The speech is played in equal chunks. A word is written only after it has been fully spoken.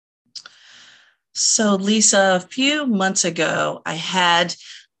So, Lisa, a few months ago, I had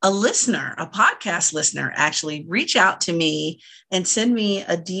a podcast listener actually reach out to me and send me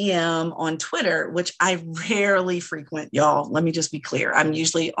a DM on Twitter, which I rarely frequent, y'all. Let me just be clear. I'm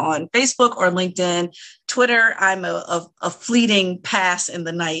usually on Facebook or LinkedIn. Twitter, I'm a fleeting pass in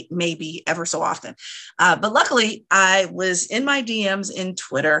the night, maybe ever so often. But luckily, I was in my DMs in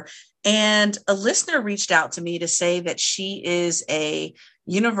Twitter, and a listener reached out to me to say that she is a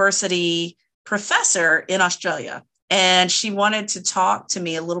university professor in Australia. And she wanted to talk to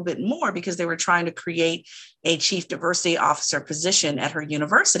me a little bit more because they were trying to create a chief diversity officer position at her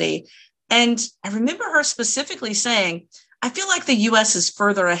university. And I remember her specifically saying, I feel like the US is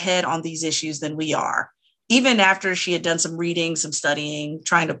further ahead on these issues than we are, even after she had done some reading, some studying,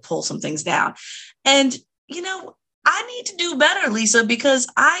 trying to pull some things down. And, I need to do better, Lisa, because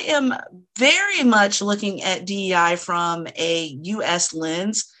I am very much looking at DEI from a US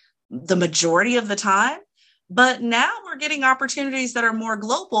lens the majority of the time. But now we're getting opportunities that are more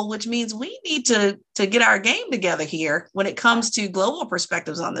global, which means we need to get our game together here when it comes to global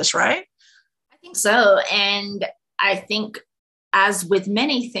perspectives on this, right? I think so. And I think, as with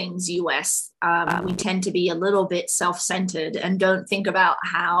many things US, we tend to be a little bit self-centered and don't think about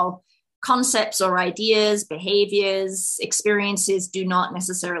how concepts or ideas, behaviors, experiences do not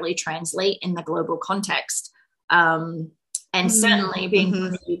necessarily translate in the global context. And certainly being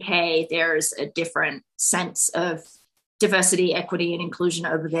from the UK, there's a different sense of diversity, equity, and inclusion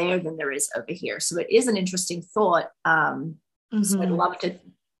over there than there is over here. So it is an interesting thought. So I'd love to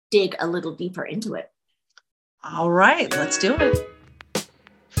dig a little deeper into it. All right, let's do it.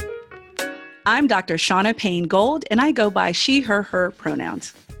 I'm Dr. Shauna Payne Gold, and I go by she, her, her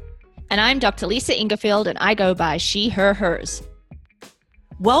pronouns. And I'm Dr. Lisa Ingerfield, and I go by she, her, hers.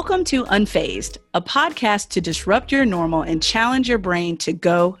 Welcome to Unfazed, a podcast to disrupt your normal and challenge your brain to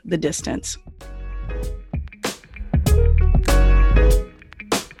go the distance.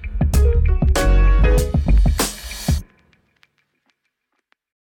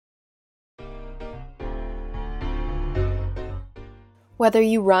 Whether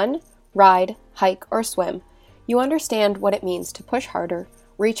you run, ride, hike, or swim, you understand what it means to push harder,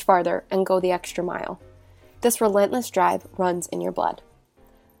 reach farther, and go the extra mile. This relentless drive runs in your blood.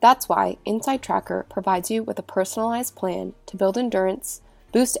 That's why Inside Tracker provides you with a personalized plan to build endurance,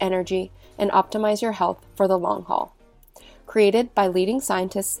 boost energy, and optimize your health for the long haul. Created by leading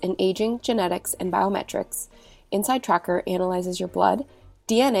scientists in aging, genetics, and biometrics, Inside Tracker analyzes your blood,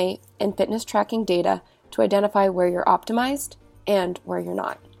 DNA, and fitness tracking data to identify where you're optimized and where you're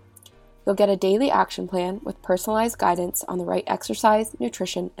not. You'll get a daily action plan with personalized guidance on the right exercise,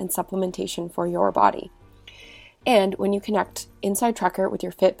 nutrition, and supplementation for your body. And when you connect Inside Tracker with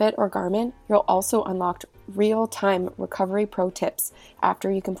your Fitbit or Garmin, you'll also unlock real-time recovery pro tips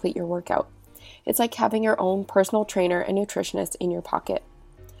after you complete your workout. It's like having your own personal trainer and nutritionist in your pocket.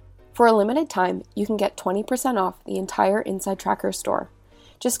 For a limited time, you can get 20% off the entire Inside Tracker store.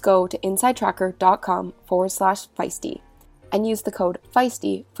 Just go to insidetracker.com/feisty and use the code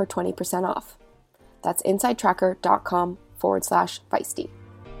feisty for 20% off. That's insidetracker.com/feisty.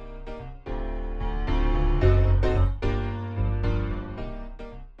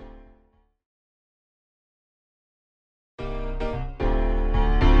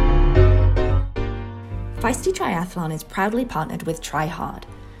 Feisty Triathlon is proudly partnered with TryHard.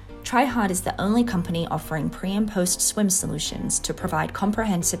 TryHard is the only company offering pre- and post-swim solutions to provide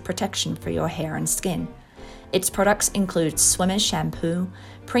comprehensive protection for your hair and skin. Its products include swimmer's shampoo,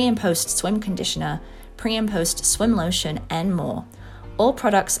 pre- and post-swim conditioner, pre- and post-swim lotion, and more. All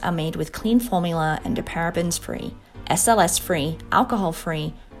products are made with clean formula and are parabens-free, SLS-free,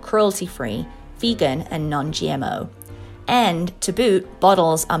 alcohol-free, cruelty-free, vegan, and non-GMO. And, to boot,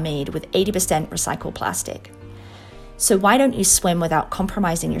 bottles are made with 80% recycled plastic. So why don't you swim without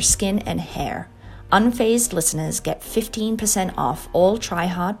compromising your skin and hair? Unfazed listeners get 15% off all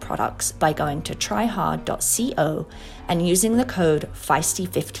TryHard products by going to tryhard.co and using the code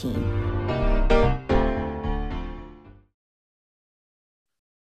feisty15.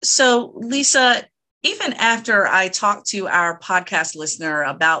 So, Lisa, even after I talked to our podcast listener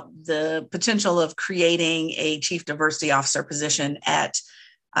about the potential of creating a chief diversity officer position at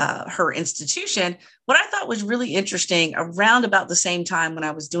her institution, what I thought was really interesting, around about the same time when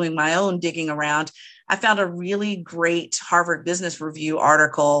I was doing my own digging around, I found a really great Harvard Business Review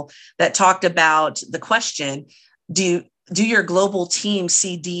article that talked about the question, do your global team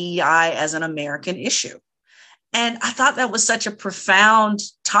see DEI as an American issue? And I thought that was such a profound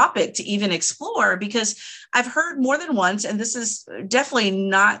topic to even explore, because I've heard more than once, and this is definitely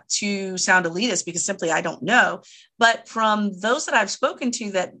not to sound elitist because simply I don't know, but from those that I've spoken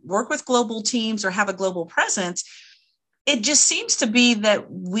to that work with global teams or have a global presence, it just seems to be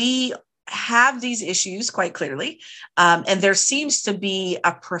that we have these issues quite clearly. And there seems to be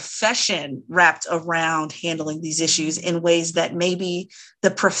a profession wrapped around handling these issues in ways that maybe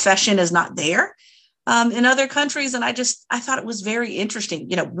the profession is not there in other countries. And I thought it was very interesting.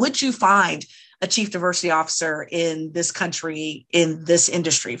 Would you find a chief diversity officer in this country, in this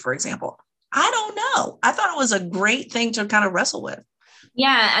industry, for example? I don't know. I thought it was a great thing to kind of wrestle with.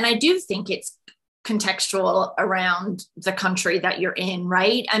 Yeah. And I do think it's contextual around the country that you're in,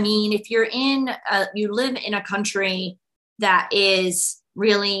 right? I mean, if you live in a country that is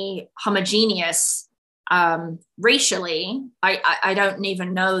really homogeneous racially, I don't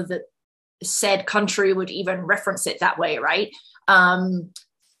even know that said country would even reference it that way, right?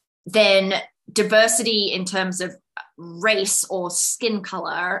 Then diversity in terms of race or skin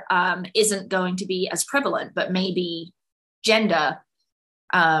color isn't going to be as prevalent, but maybe gender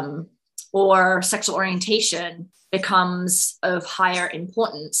or sexual orientation becomes of higher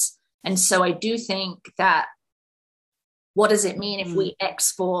importance. And so I do think that what does it mean if we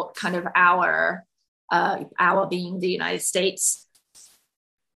export kind of our being the United States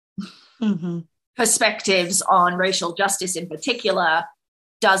perspectives on racial justice in particular,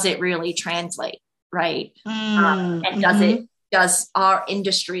 does it really translate, right? And does our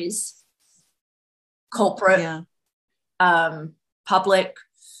industries, corporate, public,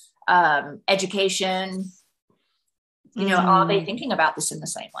 education, are they thinking about this in the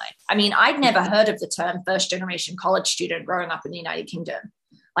same way? I mean, I'd never heard of the term first generation college student growing up in the United Kingdom.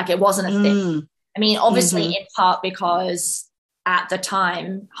 Like, it wasn't a thing. I mean, obviously in part because at the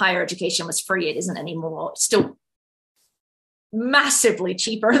time higher education was free. It isn't anymore. It's still massively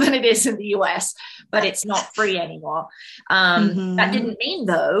cheaper than it is in the US, but it's not free anymore. That didn't mean,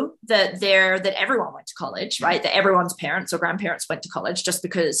 though, that everyone went to college, right? That everyone's parents or grandparents went to college just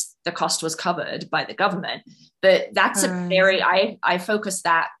because the cost was covered by the government. But that's I focus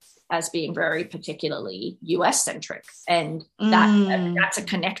that as being very particularly US centric, and that's a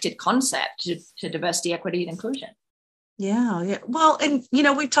connected concept to diversity, equity, and inclusion. Yeah. Well, and,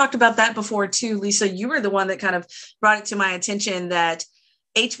 we've talked about that before too, Lisa. You were the one that kind of brought it to my attention that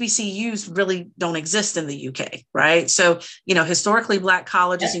HBCUs really don't exist in the UK, right? So, historically, Black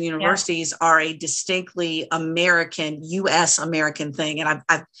colleges and universities are a distinctly US American thing. And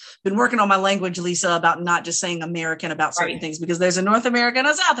I've been working on my language, Lisa, about not just saying American about certain things, because there's a North America and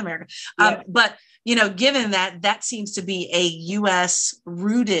a South America. But, given that seems to be a US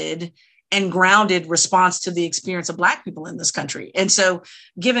rooted and grounded response to the experience of Black people in this country. And so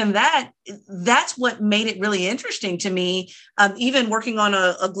given that, that's what made it really interesting to me, even working on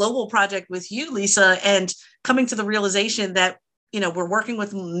a global project with you, Lisa, and coming to the realization that, we're working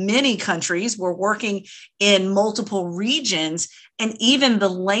with many countries, we're working in multiple regions, and even the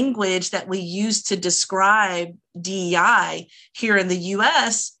language that we use to describe DEI here in the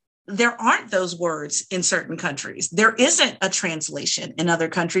US, there aren't those words in certain countries. There isn't a translation in other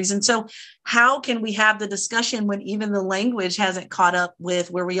countries. And so how can we have the discussion when even the language hasn't caught up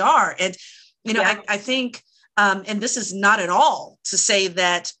with where we are? And, I think, and this is not at all to say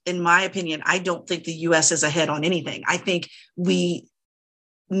that, in my opinion, I don't think the US is ahead on anything. I think we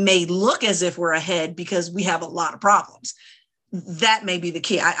may look as if we're ahead because we have a lot of problems. That may be the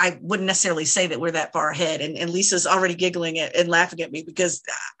key. I wouldn't necessarily say that we're that far ahead. And Lisa's already giggling and laughing at me because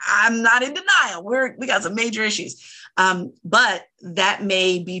I'm not in denial. We got some major issues. But that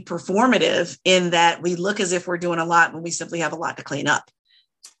may be performative in that we look as if we're doing a lot when we simply have a lot to clean up.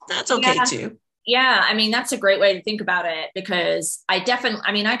 That's okay too. Yeah. I mean, that's a great way to think about it, because I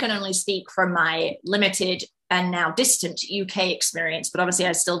can only speak from my limited and now distant UK experience, but obviously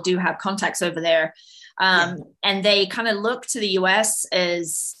I still do have contacts over there. And they kind of look to the US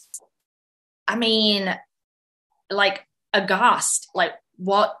as, like aghast, like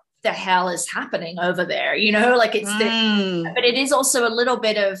what the hell is happening over there? Like it's, but it is also a little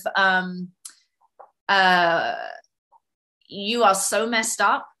bit of, you are so messed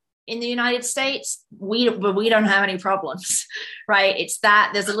up in the United States. We don't have any problems, right? It's that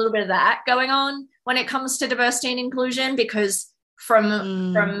there's a little bit of that going on when it comes to diversity and inclusion, because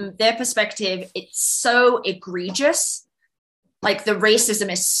from their perspective, it's so egregious. Like the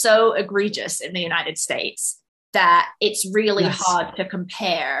racism is so egregious in the United States that it's really hard to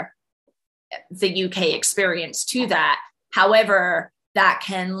compare the UK experience to that. However, that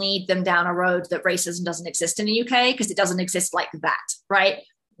can lead them down a road that racism doesn't exist in the UK because it doesn't exist like that, right?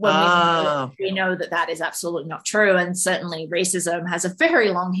 when we know that that is absolutely not true. And certainly racism has a very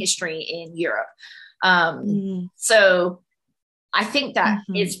long history in Europe. So I think that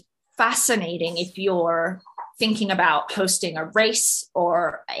is fascinating if you're thinking about hosting a race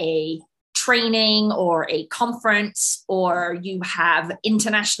or a training or a conference, or you have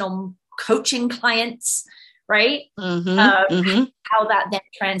international coaching clients, right? How that then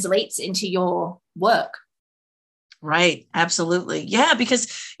translates into your work. Right. Absolutely. Yeah.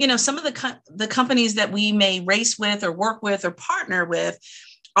 Because, some of the companies that we may race with or work with or partner with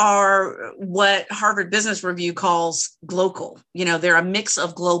are what Harvard Business Review calls glocal. They're a mix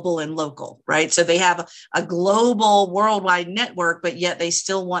of global and local, right? So they have a global worldwide network, but yet they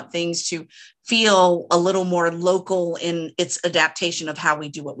still want things to feel a little more local in its adaptation of how we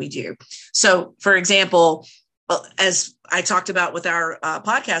do what we do. So, for example, as I talked about with our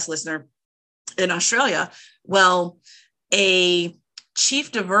podcast listener in Australia, well, a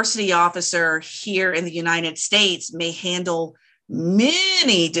chief diversity officer here in the United States may handle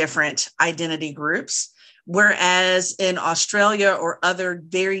many different identity groups, whereas in Australia or other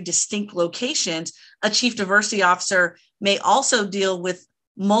very distinct locations, a chief diversity officer may also deal with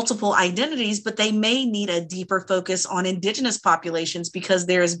multiple identities, but they may need a deeper focus on Indigenous populations because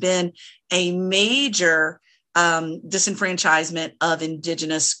there has been a major disenfranchisement of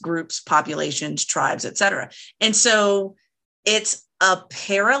Indigenous groups, populations, tribes, et cetera. And so it's a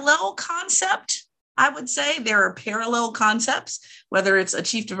parallel concept. I would say there are parallel concepts, whether it's a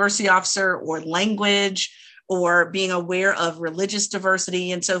chief diversity officer or language or being aware of religious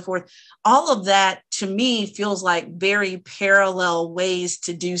diversity and so forth. All of that to me feels like very parallel ways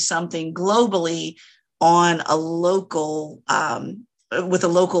to do something globally on a local, with a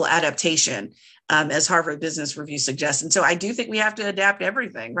local adaptation. As Harvard Business Review suggests. And so I do think we have to adapt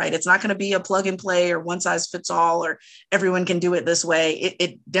everything, right? It's not going to be a plug and play or one size fits all, or everyone can do it this way.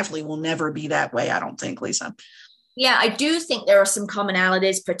 It definitely will never be that way, I don't think, Lisa. Yeah, I do think there are some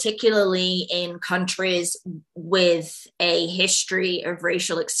commonalities, particularly in countries with a history of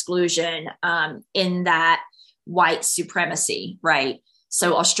racial exclusion, in that white supremacy, right?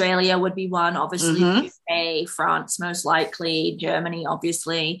 So Australia would be one, obviously, UK, France, most likely, Germany,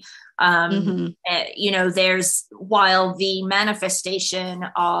 obviously. There's, while the manifestation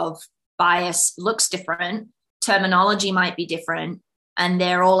of bias looks different, terminology might be different, and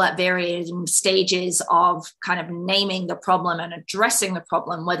they're all at varying stages of kind of naming the problem and addressing the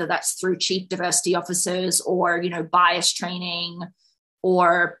problem, whether that's through chief diversity officers or, bias training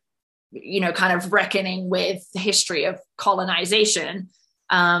or, kind of reckoning with the history of colonization.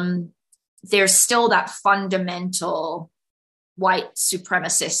 There's still that fundamental white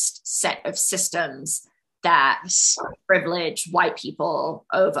supremacist set of systems that privilege white people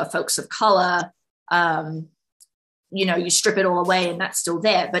over folks of color. You strip it all away and that's still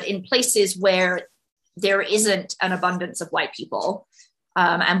there. But in places where there isn't an abundance of white people,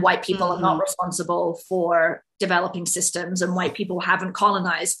 and white people are not responsible for developing systems, and white people haven't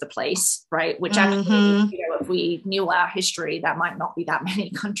colonized the place, right? Which actually, if we knew our history, that might not be that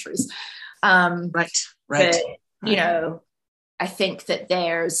many countries. Right. But, I think that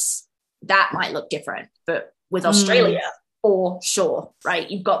that might look different, but with Australia, for sure,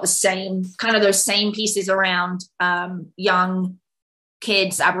 right? You've got the same kind of those same pieces around young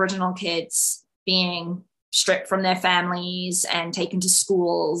kids, Aboriginal kids being stripped from their families and taken to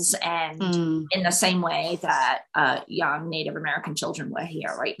schools, and in the same way that young Native American children were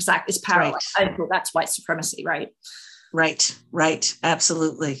here, right? Exactly, it's parallel. Right. I feel that's white supremacy, right? Right.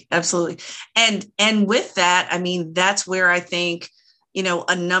 Absolutely. And with that, I mean, that's where I think,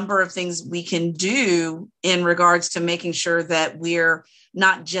 a number of things we can do in regards to making sure that we're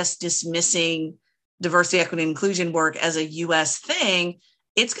not just dismissing diversity, equity, and inclusion work as a U.S. thing.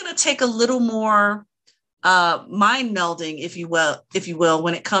 It's going to take a little more mind melding, if you will,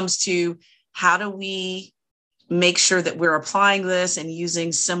 when it comes to how do we make sure that we're applying this and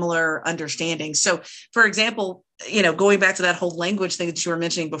using similar understanding. So, for example, going back to that whole language thing that you were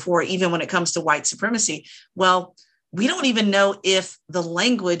mentioning before, even when it comes to white supremacy, well, we don't even know if the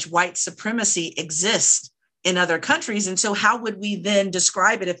language white supremacy exists in other countries. And so how would we then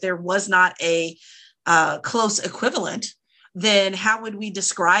describe it if there was not a close equivalent? Then how would we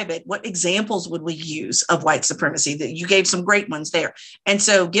describe it? What examples would we use of white supremacy? That you gave some great ones there. And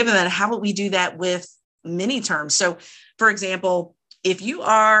so given that, how would we do that with many terms? So, for example, if you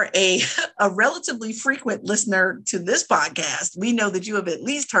are a relatively frequent listener to this podcast, we know that you have at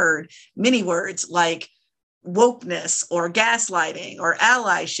least heard many words like wokeness or gaslighting or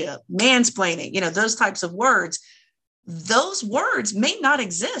allyship, mansplaining, those types of words. Those words may not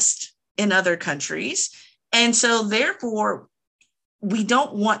exist in other countries. And so therefore, we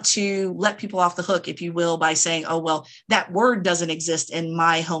don't want to let people off the hook, if you will, by saying, oh, well, that word doesn't exist in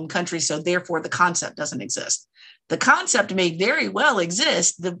my home country, so therefore the concept doesn't exist. The concept may very well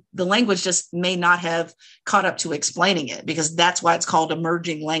exist. The language just may not have caught up to explaining it, because that's why it's called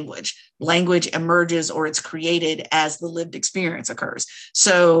emerging language. Language emerges, or it's created as the lived experience occurs.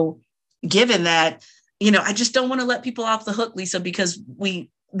 So given that, I just don't want to let people off the hook, Lisa, because we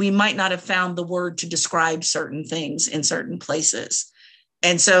might not have found the word to describe certain things in certain places.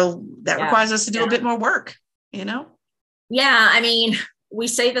 And so that requires us to do a bit more work, Yeah. I mean, we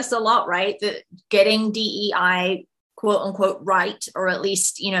say this a lot, right? That getting DEI, quote unquote, right, or at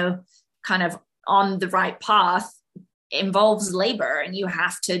least, kind of on the right path, involves labor, and you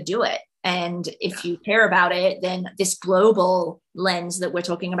have to do it. And if you care about it, then this global lens that we're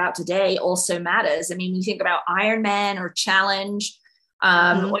talking about today also matters. I mean, you think about Ironman or Challenge,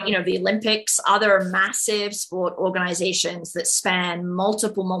 or, the Olympics, other massive sport organizations that span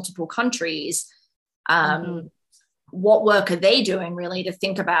multiple countries. What work are they doing really to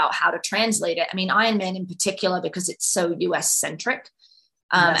think about how to translate it? I mean, Ironman in particular, because it's so US centric.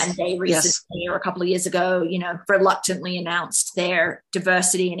 And they recently, or a couple of years ago, reluctantly announced their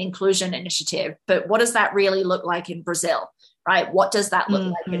diversity and inclusion initiative. But what does that really look like in Brazil, right? What does that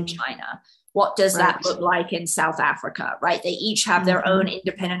look like in China? What does that look like in South Africa, right? They each have their own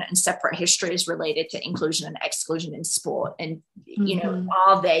independent and separate histories related to inclusion and exclusion in sport. And,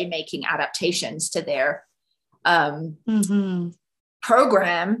 are they making adaptations to their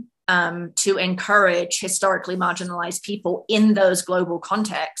program to encourage historically marginalized people in those global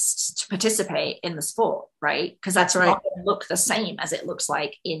contexts to participate in the sport, right? Because that's right. Not going to look the same as it looks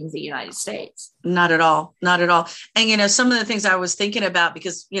like in the United States. Not at all. Not at all. And, some of the things I was thinking about,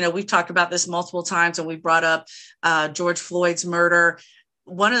 because, we've talked about this multiple times, and we brought up George Floyd's murder.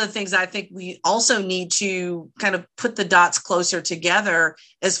 One of the things I think we also need to kind of put the dots closer together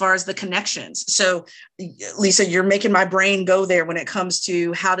as far as the connections. So, Lisa, you're making my brain go there when it comes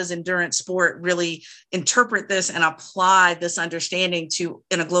to how does endurance sport really interpret this and apply this understanding to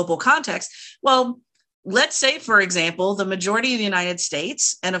in a global context. Well, let's say, for example, the majority of the United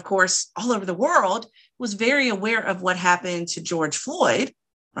States, and of course, all over the world, was very aware of what happened to George Floyd.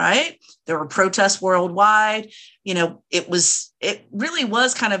 Right. There were protests worldwide. It really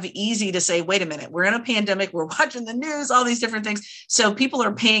was kind of easy to say, wait a minute, we're in a pandemic, we're watching the news, all these different things. So people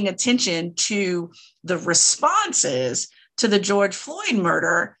are paying attention to the responses to the George Floyd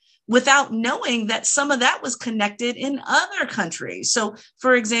murder without knowing that some of that was connected in other countries. So,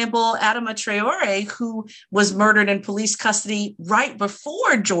 for example, Adama Traore, who was murdered in police custody right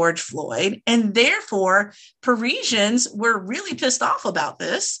before George Floyd, and therefore Parisians were really pissed off about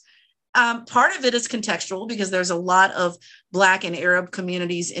this. Part of it is contextual, because there's a lot of Black and Arab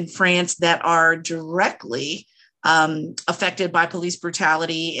communities in France that are directly affected by police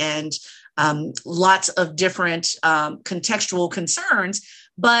brutality, and lots of different contextual concerns.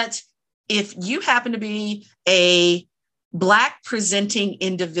 But if you happen to be a Black presenting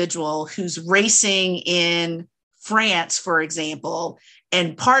individual who's racing in France, for example,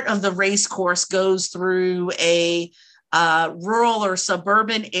 and part of the race course goes through a rural or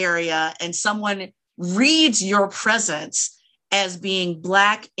suburban area, and someone reads your presence as being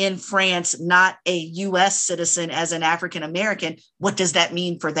Black in France, not a US citizen, as an African American, what does that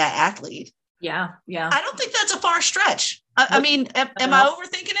mean for that athlete? Yeah. I don't think that's a far stretch. I mean, am I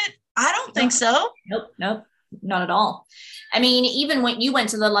overthinking it? I don't think so. Nope, not at all. I mean, even when you went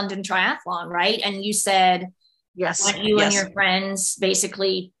to the London Triathlon, right? And you said, yes, weren't you and your friends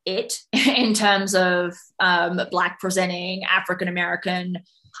basically in terms of Black presenting African American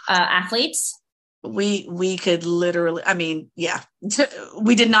athletes? We could literally, I mean, yeah,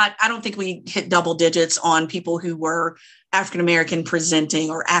 we did not, I don't think we hit double digits on people who were African-American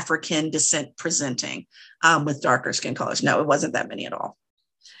presenting or African descent presenting with darker skin colors. No, it wasn't that many at all.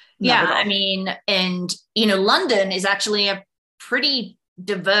 Yeah. I mean, and, London is actually a pretty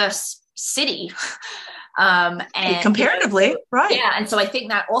diverse city. And comparatively, right. Yeah. And so I think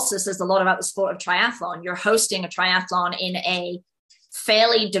that also says a lot about the sport of triathlon. You're hosting a triathlon in a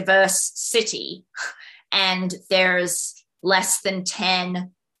fairly diverse city, and there's less than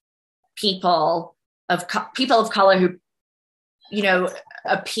 10 people of color who,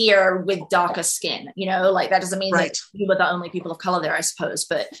 appear with darker skin, like that doesn't mean that you were the only people of color there, I suppose,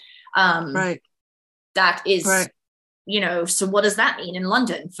 but that is, so what does that mean in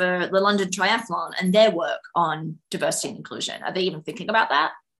London for the London Triathlon and their work on diversity and inclusion? Are they even thinking about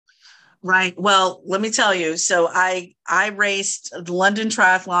that? Right. Well, let me tell you. So I raced the London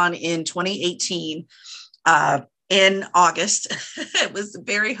Triathlon in 2018 in August. It was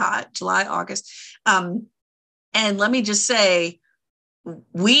very hot, July, August. And let me just say,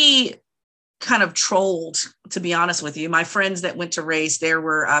 we kind of trolled, to be honest with you. My friends that went to race, there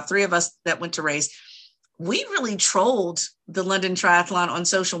were 3 of us that went to race. We really trolled the London Triathlon on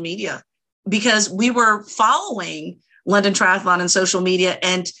social media because we were following London Triathlon on social media,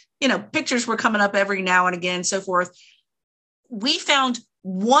 and, pictures were coming up every now and again, so forth. We found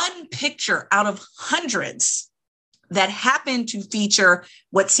one picture out of hundreds that happened to feature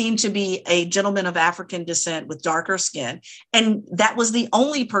what seemed to be a gentleman of African descent with darker skin. And that was the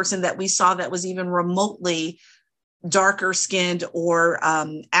only person that we saw that was even remotely darker skinned or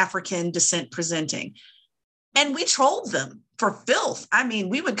African descent presenting. And we trolled them for filth. I mean,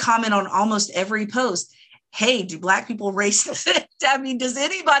 we would comment on almost every post. Hey, do Black people race? I mean, does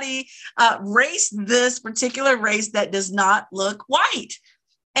anybody race this particular race that does not look white?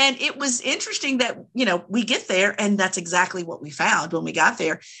 And it was interesting that, we get there, and that's exactly what we found when we got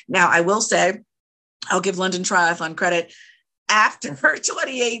there. Now, I will say, I'll give London Triathlon credit. After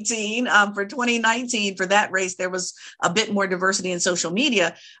 2018, for 2019, for that race, there was a bit more diversity in social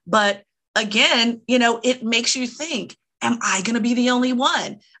media. But again, it makes you think, am I going to be the only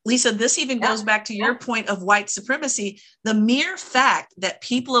one? Lisa, this even goes back to your point of white supremacy. The mere fact that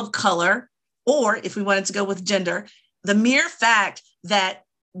people of color, or if we wanted to go with gender, the mere fact that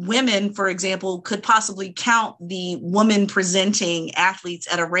women, for example, could possibly count the woman presenting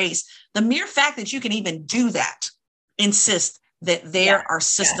athletes at a race, the mere fact that you can even do that insists that there are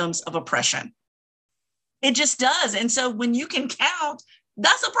systems of oppression. It just does. And so when you can count,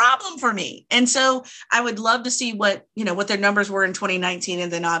 that's a problem for me. And so I would love to see what their numbers were in 2019.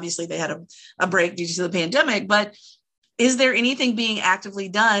 And then obviously they had a break due to the pandemic. But is there anything being actively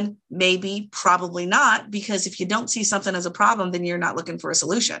done? Maybe, probably not, because if you don't see something as a problem, then you're not looking for a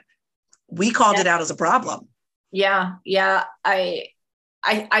solution. We called it out as a problem. Yeah. I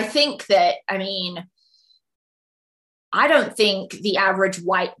think that, I don't think the average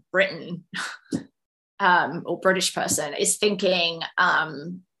white Briton or British person is thinking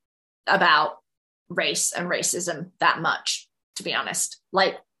about race and racism that much, to be honest.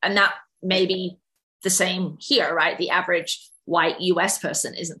 And that may be the same here, right? The average white US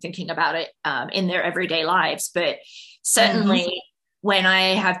person isn't thinking about it in their everyday lives. But certainly when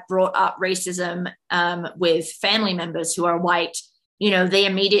I have brought up racism with family members who are white, they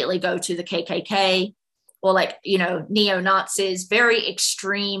immediately go to the KKK or neo-Nazis, very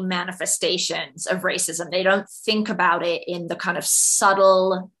extreme manifestations of racism. They don't think about it in the kind of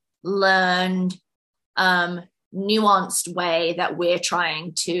subtle, learned, nuanced way that we're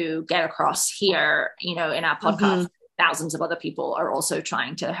trying to get across here, in our podcast. Thousands of other people are also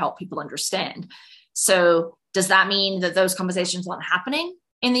trying to help people understand. So does that mean that those conversations aren't happening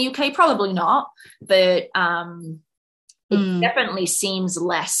in the UK? Probably not, but it definitely seems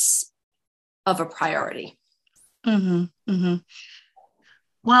less of a priority.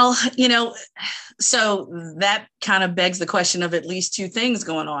 Well, so that kind of begs the question of at least 2 things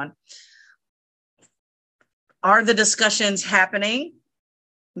going on. Are the discussions happening?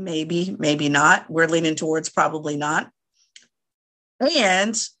 Maybe, maybe not. We're leaning towards probably not.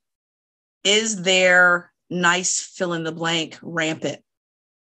 And is there nice fill in the blank rampant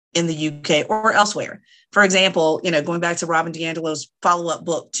in the UK or elsewhere? For example, going back to Robin DiAngelo's follow-up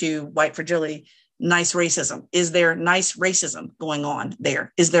book to White Fragility, Nice Racism. Is there nice racism going on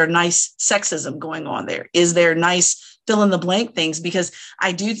there? Is there nice sexism going on there? Is there nice fill in the blank things? Because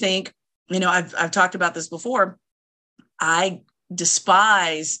I do think, I've talked about this before. I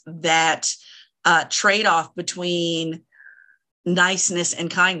despise that trade-off between niceness and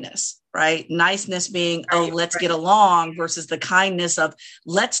kindness, right? Niceness being, let's get along, versus the kindness of,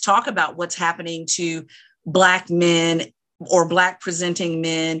 let's talk about what's happening to Black men or Black presenting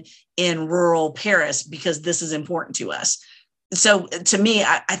men in rural Paris, because this is important to us. So to me,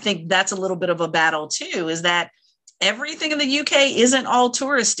 I think that's a little bit of a battle too, is that everything in the UK isn't all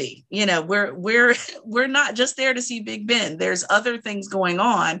touristy. We're not just there to see Big Ben. There's other things going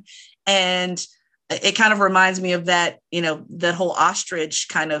on. And it kind of reminds me of that, that whole ostrich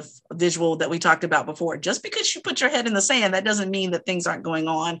kind of visual that we talked about before. Just because you put your head in the sand, that doesn't mean that things aren't going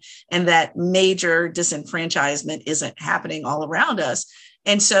on and that major disenfranchisement isn't happening all around us.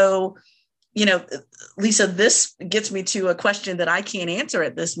 And so, Lisa, this gets me to a question that I can't answer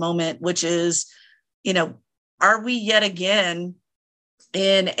at this moment, which is, are we yet again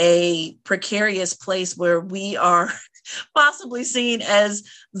in a precarious place where we are possibly seen as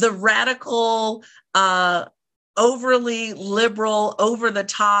the radical, overly liberal, over the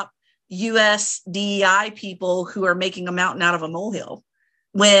top US DEI people who are making a mountain out of a molehill?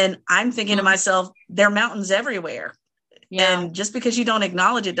 When I'm thinking to myself, there are mountains everywhere. Yeah. And just because you don't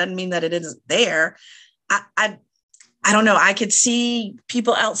acknowledge it doesn't mean that it isn't there. I don't know. I could see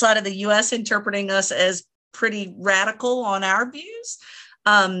people outside of the US interpreting us as pretty radical on our views.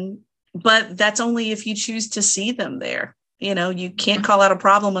 But that's only if you choose to see them there. You can't call out a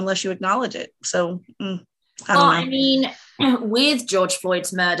problem unless you acknowledge it. So I don't know. I mean, with George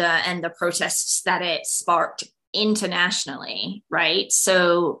Floyd's murder and the protests that it sparked internationally, right?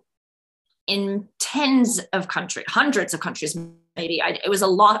 So in tens of countries, hundreds of countries, maybe, it was a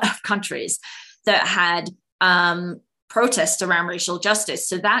lot of countries that had protests around racial justice.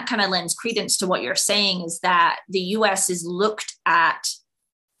 So that kind of lends credence to what you're saying, is that the US is looked at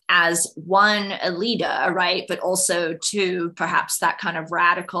as one, a leader, right? But also two, perhaps that kind of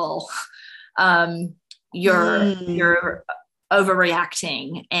radical, you're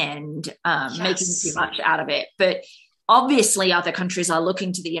overreacting and making too much out of it. But obviously other countries are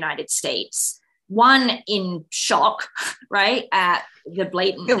looking to the United States, one, in shock, right, at the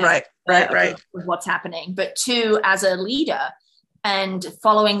blatant right. of what's happening, but two, as a leader and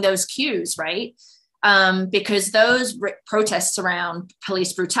following those cues, right? Because those protests around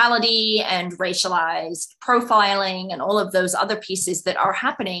police brutality and racialized profiling and all of those other pieces that are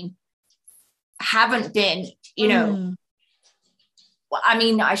happening haven't been, well, I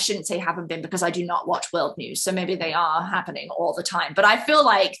mean, I shouldn't say haven't been, because I do not watch world news. So maybe they are happening all the time. But I feel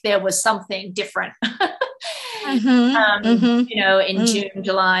like there was something different, in June,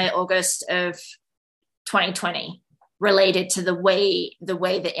 July, August of 2020, related to the way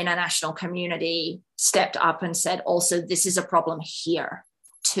the international community stepped up and said, also, this is a problem here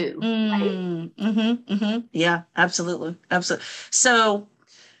too. Right? Yeah, absolutely. So,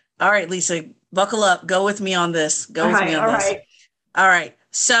 all right, Lisa, buckle up. Go with me on this. All right.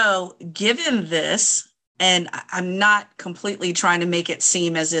 So given this, and I'm not completely trying to make it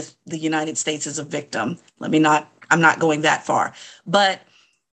seem as if the United States is a victim. I'm not going that far. But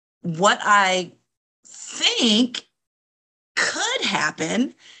what I think could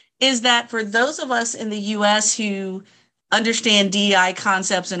happen is that for those of us in the US who understand DEI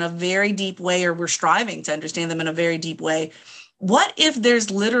concepts in a very deep way, or we're striving to understand them in a very deep way, what if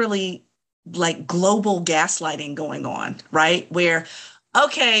there's literally like global gaslighting going on, right? Where,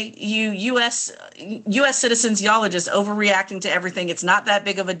 okay, you US citizens, y'all are just overreacting to everything. It's not that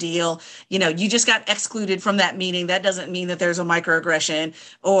big of a deal. You just got excluded from that meeting. That doesn't mean that there's a microaggression,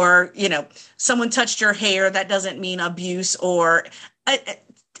 or, someone touched your hair. That doesn't mean abuse, or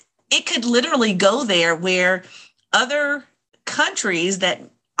it could literally go there, where other countries that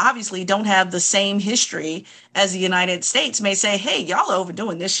obviously don't have the same history as the United States may say, hey, y'all are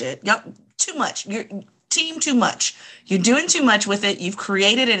overdoing this shit. Y'all too much. You're team too much. You're doing too much with it. You've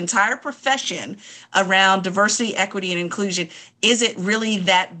created an entire profession around diversity, equity, and inclusion. Is it really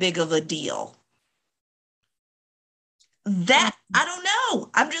that big of a deal? That, I don't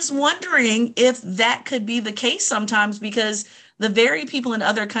know. I'm just wondering if that could be the case sometimes, because the very people in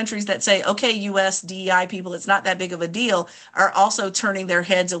other countries that say, okay, US DEI people, it's not that big of a deal, are also turning their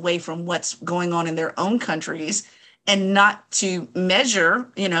heads away from what's going on in their own countries, and not to measure,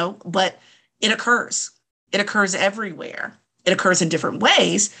 but it occurs. It occurs everywhere. It occurs in different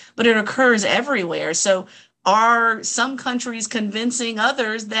ways, but it occurs everywhere. So are some countries convincing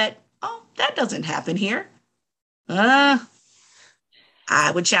others that, oh, that doesn't happen here? I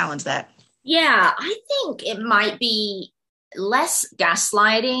would challenge that. Yeah, I think it might be less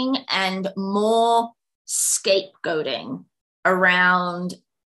gaslighting and more scapegoating around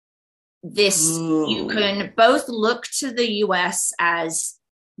this. Ooh. You can both look to the US as,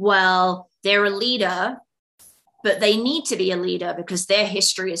 well, they're a leader, but they need to be a leader because their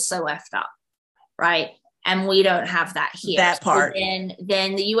history is so effed up, right? And we don't have that here. That part. So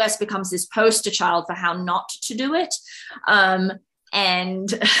then the US becomes this poster child for how not to do it.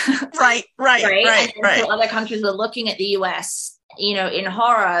 And right. So other countries are looking at the US, in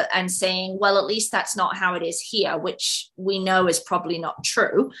horror and saying, well, at least that's not how it is here, which we know is probably not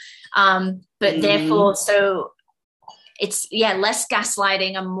true. But therefore, so it's, less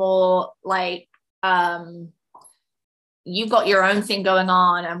gaslighting and more like, you've got your own thing going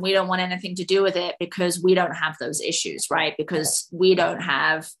on and we don't want anything to do with it because we don't have those issues, right? Because we don't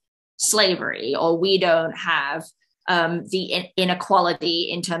have slavery, or we don't have the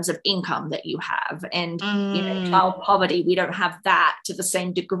inequality in terms of income that you have, and child poverty. We don't have that to the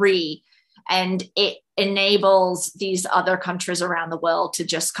same degree, and it enables these other countries around the world to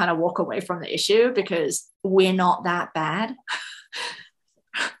just kind of walk away from the issue because we're not that bad.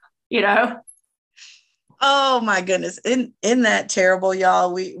 Oh my goodness. Isn't that terrible,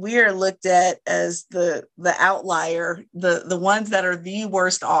 y'all? We are looked at as the outlier, the ones that are the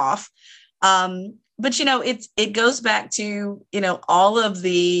worst off. But it goes back to, all of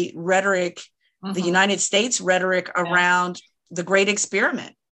the rhetoric the United States rhetoric around the Great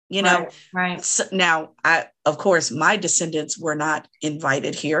Experiment. You know, right. So now, of course, my descendants were not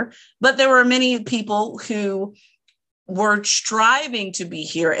invited here, but there were many people who were striving to be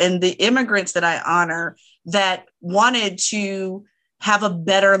here, and the immigrants that I honor that wanted to have a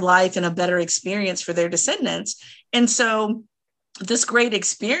better life and a better experience for their descendants. And so this great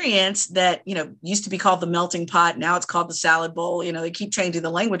experience that, you know, used to be called the melting pot, now it's called the salad bowl, you know, they keep changing the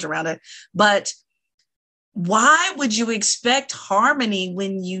language around it. But why would you expect harmony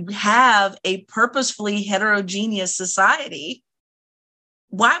when you have a purposefully heterogeneous society?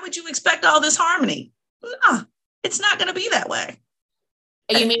 Why would you expect all this harmony? No, it's not going to be that way.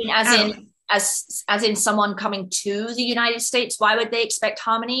 You mean as in someone coming to the United States? Why would they expect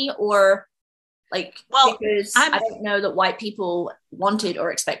harmony? Or like, well, because I don't know that white people wanted or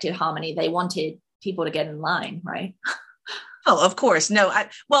expected harmony. They wanted people to get in line, right? Oh, of course. No,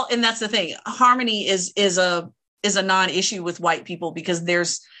 well, and that's the thing. Harmony is a non-issue with white people, because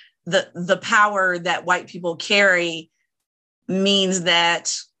there's the power that white people carry means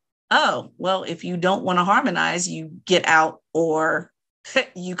that, oh, well, if you don't want to harmonize, you get out or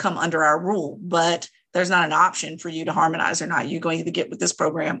you come under our rule. But there's not an option for you to harmonize or not. You're going to either get with this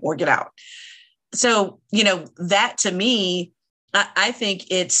program or get out. So, you know, that to me, I think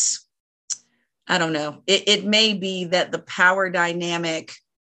it's, I don't know, it may be that the power dynamic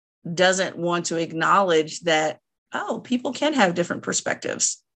doesn't want to acknowledge that, oh, people can have different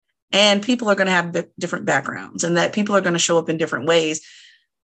perspectives and people are going to have different backgrounds and that people are going to show up in different ways.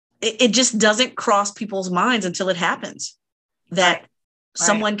 It just doesn't cross people's minds until it happens that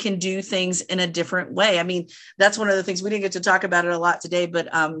someone can do things in a different way. I mean, that's one of the things we didn't get to talk about it a lot today, but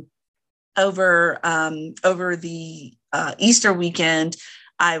over the Easter weekend,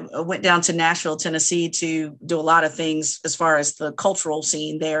 I went down to Nashville, Tennessee to do a lot of things as far as the cultural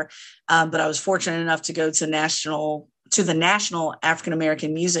scene there. But I was fortunate enough to go to the National African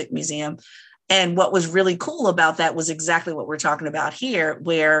American Music Museum. And what was really cool about that was exactly what we're talking about here,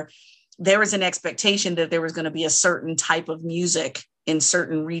 where there was an expectation that there was going to be a certain type of music in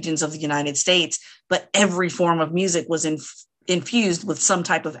certain regions of the United States, but every form of music was infused with some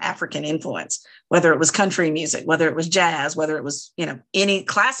type of African influence, whether it was country music, whether it was jazz, whether it was, you know, any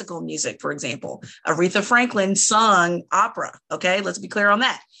classical music, for example. Aretha Franklin sung opera. Okay, let's be clear on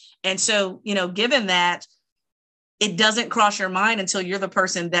that. And so, you know, given that, it doesn't cross your mind until you're the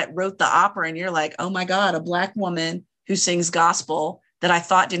person that wrote the opera and you're like, oh my God, a Black woman who sings gospel that I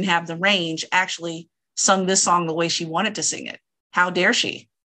thought didn't have the range actually sung this song the way she wanted to sing it. How dare she?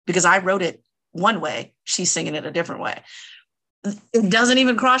 Because I wrote it one way, she's singing it a different way. It doesn't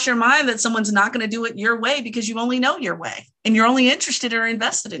even cross your mind that someone's not going to do it your way because you only know your way and you're only interested or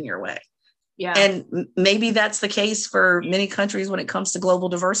invested in your way. Yeah. And maybe that's the case for many countries when it comes to global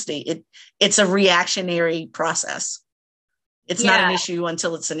diversity. It's a reactionary process. It's not an issue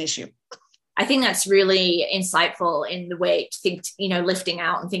until it's an issue. I think that's really insightful in the way to think, you know, lifting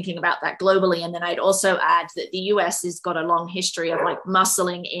out and thinking about that globally. And then I'd also add that the US has got a long history of like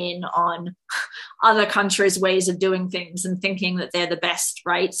muscling in on other countries' ways of doing things and thinking that they're the best,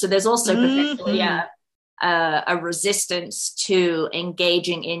 right? So there's also potentially a resistance to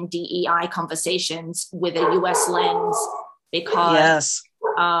engaging in DEI conversations with a US lens because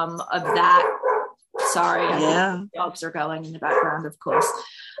of that. Sorry, dogs are going in the background, of course.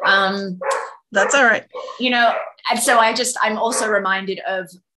 That's all right. You know, and so I'm also reminded of,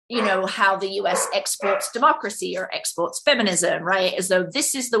 you know, how the US exports democracy or exports feminism, right? As though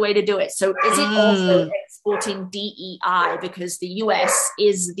this is the way to do it. So is it also exporting DEI because the US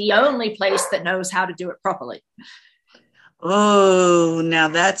is the only place that knows how to do it properly? Oh, now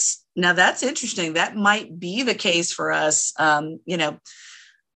that's interesting. That might be the case for us. You know,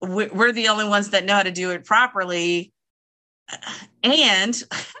 we're the only ones that know how to do it properly. And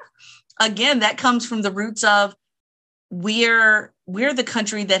again, that comes from the roots of we're the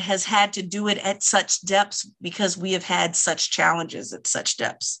country that has had to do it at such depths because we have had such challenges at such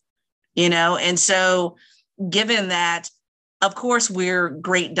depths, you know? And so given that, of course, we're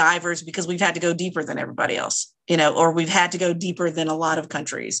great divers because we've had to go deeper than everybody else, you know, or we've had to go deeper than a lot of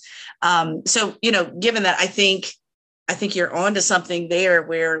countries. So, you know, given that, I think you're onto something there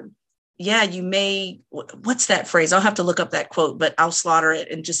where, yeah, you may, what's that phrase? I'll have to look up that quote, but I'll slaughter it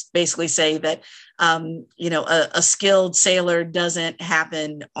and just basically say that, you know, a skilled sailor doesn't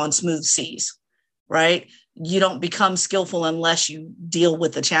happen on smooth seas, right? You don't become skillful unless you deal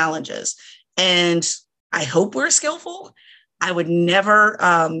with the challenges. And I hope we're skillful. I would never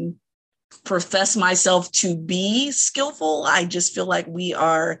profess myself to be skillful. I just feel like we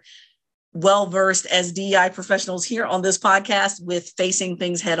are well-versed as DEI professionals here on this podcast with facing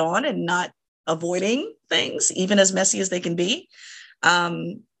things head on and not avoiding things, even as messy as they can be.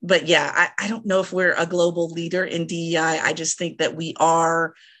 But yeah, I don't know if we're a global leader in DEI. I just think that we're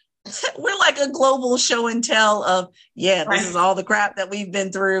like a global show and tell of, this is all the crap that we've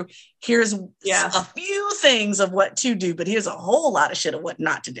been through. Here's a few things of what to do, but here's a whole lot of shit of what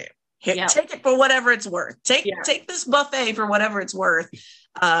not to do. Here, take it for whatever it's worth. Take this buffet for whatever it's worth.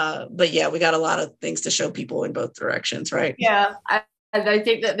 But yeah, we got a lot of things to show people in both directions, right? Yeah. I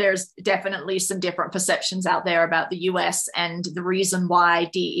think that there's definitely some different perceptions out there about the US and the reason why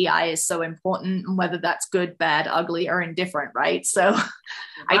DEI is so important, and whether that's good, bad, ugly, or indifferent, right? So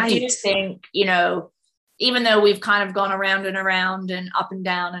I do think, even though we've kind of gone around and up and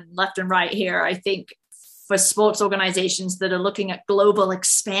down and left and right here, I think for sports organizations that are looking at global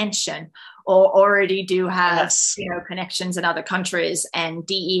expansion or already do have connections in other countries, and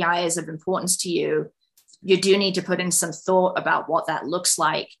DEI is of importance to you, you do need to put in some thought about what that looks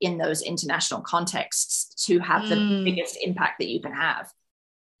like in those international contexts to have the biggest impact that you can have.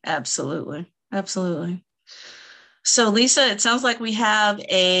 Absolutely. So Lisa, it sounds like we have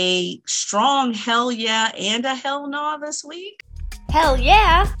a strong hell yeah and a hell no this week. Hell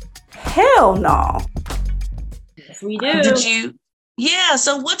yeah. Hell no. Yes, we do.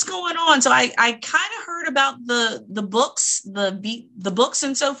 So what's going on? So I kind of heard about the books, the books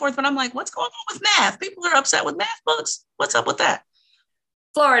and so forth, but I'm like, what's going on with math? People are upset with math books. What's up with that?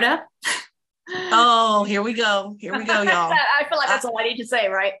 Florida. Oh, here we go, y'all. I feel like that's all I need to say,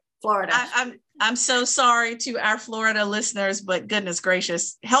 right? Florida. I'm so sorry to our Florida listeners, but goodness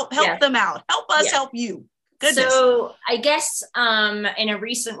gracious, help them out. Help us help you. Goodness. So I guess in a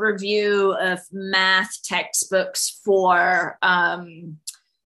recent review of math textbooks for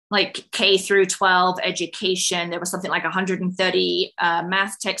like K through 12 education, there was something like 130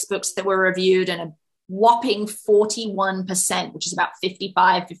 math textbooks that were reviewed, and a whopping 41%, which is about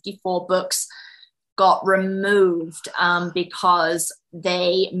 54 books, got removed because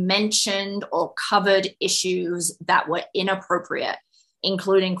they mentioned or covered issues that were inappropriate,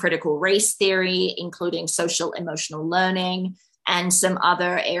 including critical race theory, including social emotional learning, and some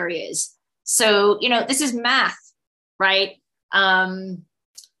other areas. So, this is math, right?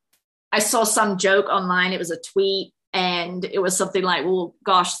 I saw some joke online. It was a tweet, and it was something like, well,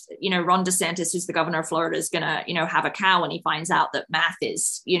 gosh, Ron DeSantis, who's the governor of Florida, is going to, have a cow when he finds out that math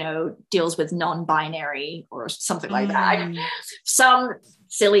is, deals with non-binary or something like that. Some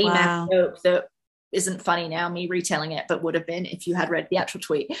silly math joke that isn't funny now, me retelling it, but would have been if you had read the actual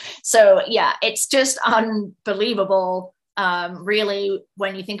tweet. So yeah, it's just unbelievable. Really,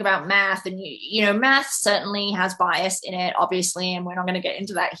 when you think about math, and math certainly has bias in it, obviously, and we're not going to get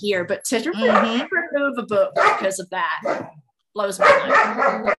into that here, but to remove a book because of that blows my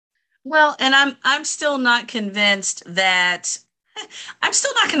mind. Well, and I'm still not convinced that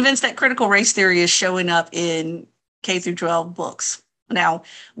critical race theory is showing up in K through 12 books. Now,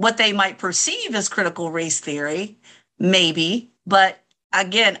 what they might perceive as critical race theory, maybe, but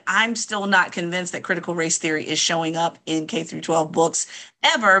again, I'm still not convinced that critical race theory is showing up in K through 12 books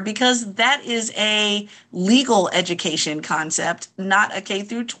ever, because that is a legal education concept, not a K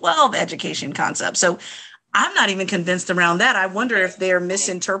through 12 education concept. So I'm not even convinced around that. I wonder if they're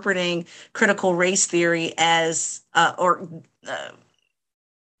misinterpreting critical race theory as,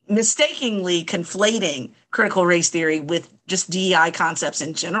 mistakenly conflating critical race theory with just DEI concepts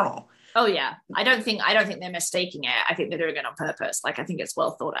in general. Oh yeah. I don't think they're mistaking it. I think they're doing it on purpose. Like, I think it's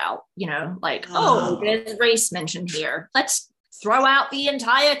well thought out, there's race mentioned here. Let's throw out the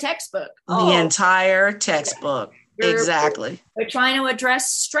entire textbook. The entire textbook. Exactly. We're trying to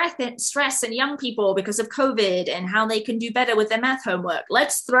address stress in young people because of COVID and how they can do better with their math homework.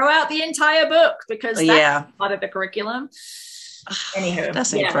 Let's throw out the entire book because that's part of the curriculum. Anywho,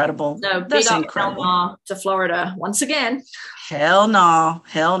 that's incredible. So that's incredible. To Florida once again. Hell no.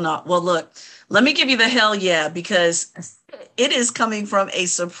 Well, look, let me give you the hell yeah, because it is coming from a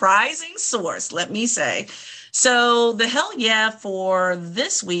surprising source, let me say. So the hell yeah for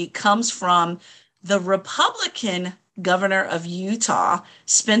this week comes from the Republican governor of Utah,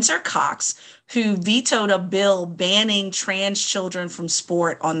 Spencer Cox, who vetoed a bill banning trans children from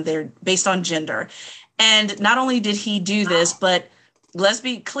sport based on gender. And not only did he do this, but let's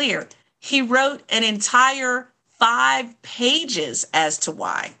be clear, he wrote an entire 5 pages as to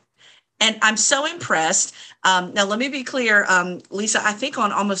why. And I'm so impressed. Now, let me be clear, Lisa, I think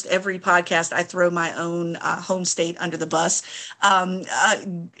on almost every podcast, I throw my own home state under the bus.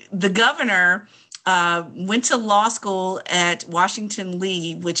 The governor went to law school at Washington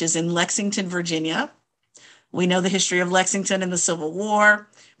Lee, which is in Lexington, Virginia. We know the history of Lexington and the Civil War.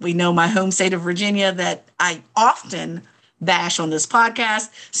 We know my home state of Virginia, that I often bash on this podcast.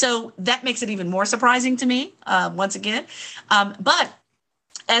 So that makes it even more surprising to me, once again. But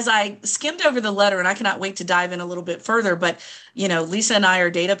as I skimmed over the letter, and I cannot wait to dive in a little bit further, but, Lisa and I are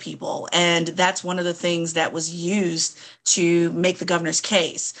data people, and that's one of the things that was used to make the governor's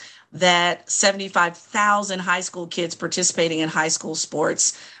case, that 75,000 high school kids participating in high school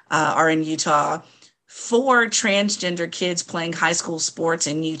sports are in Utah, 4 transgender kids playing high school sports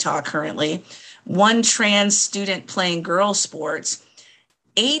in Utah currently, 1 trans student playing girls sports.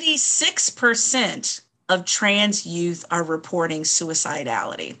 86% of trans youth are reporting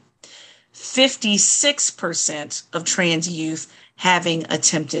suicidality. 56% of trans youth having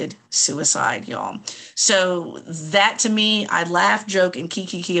attempted suicide, y'all. So that, to me, I laugh, joke, and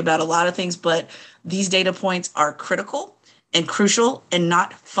kiki about a lot of things, but these data points are critical and crucial and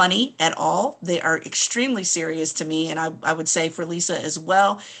not funny at all. They are extremely serious to me, and I would say for Lisa as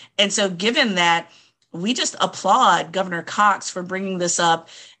well. And so given that, we just applaud Governor Cox for bringing this up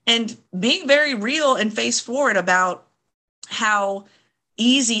and being very real and face forward about how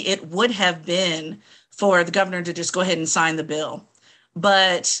easy it would have been for the governor to just go ahead and sign the bill.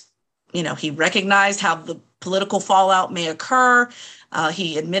 But, he recognized how the political fallout may occur.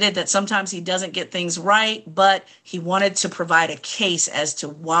 He admitted that sometimes he doesn't get things right, but he wanted to provide a case as to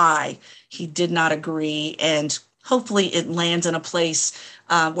why he did not agree. And hopefully it lands in a place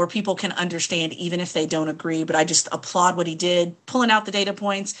where people can understand, even if they don't agree. But I just applaud what he did, pulling out the data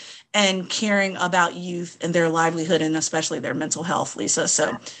points and caring about youth and their livelihood and especially their mental health, Lisa.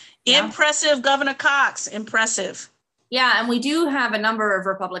 So Impressive, Governor Cox, impressive. Yeah, and we do have a number of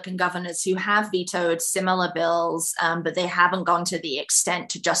Republican governors who have vetoed similar bills, but they haven't gone to the extent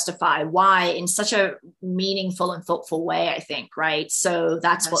to justify why in such a meaningful and thoughtful way, I think, right? So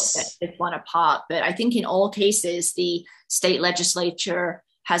that's what sets this one apart. But I think in all cases, the state legislature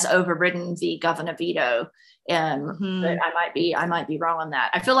has overridden the governor veto. But I might be wrong on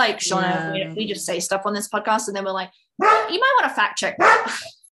that. I feel like, Shauna, we just say stuff on this podcast and then we're like, well, you might want to fact check that.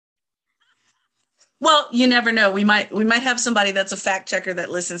 Well, you never know. We might have somebody that's a fact checker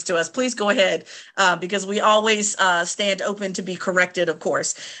that listens to us. Please go ahead, because we always stand open to be corrected, of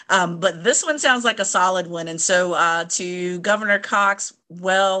course. But this one sounds like a solid one. And so to Governor Cox,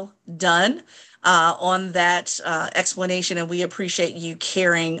 well done on that explanation. And we appreciate you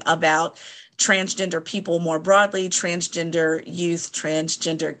caring about transgender people more broadly, transgender youth,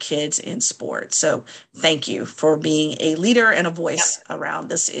 transgender kids in sports. So thank you for being a leader and a voice around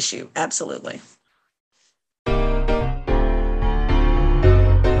this issue. Absolutely.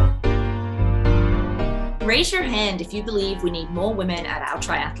 Raise your hand if you believe we need more women at our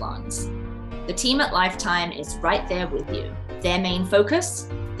triathlons. The team at Lifetime is right there with you. Their main focus?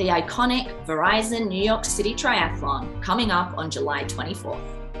 The iconic Verizon New York City Triathlon coming up on July 24th.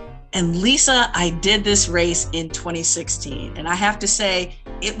 And Lisa, I did this race in 2016, and I have to say,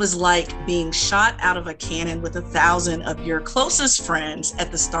 it was like being shot out of a cannon with 1,000 of your closest friends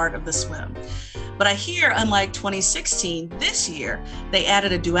at the start of the swim. But I hear, unlike 2016, this year, they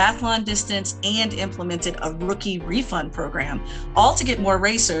added a duathlon distance and implemented a rookie refund program, all to get more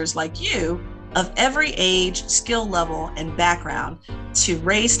racers like you of every age, skill level, and background to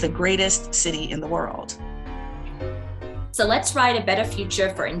race the greatest city in the world. So let's ride a better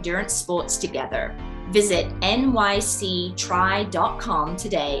future for endurance sports together. Visit nyctri.com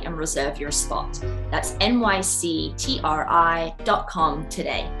today and reserve your spot. That's nyctri.com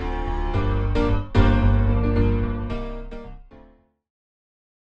today.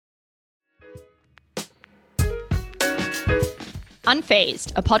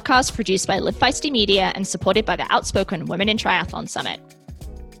 Unfazed, a podcast produced by Live Feisty Media and supported by the Outspoken Women in Triathlon Summit.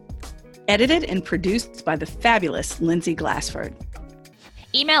 Edited and produced by the fabulous Lindsay Glassford.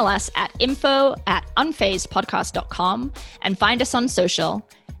 Email us at info@unfazedpodcast.com and find us on social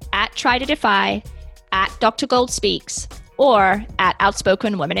 @TryToDefy, @DrGoldSpeaks, or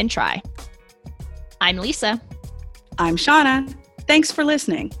 @Outspoken Women in Tri. I'm Lisa. I'm Shauna. Thanks for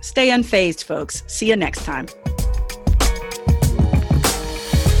listening. Stay unfazed, folks. See you next time.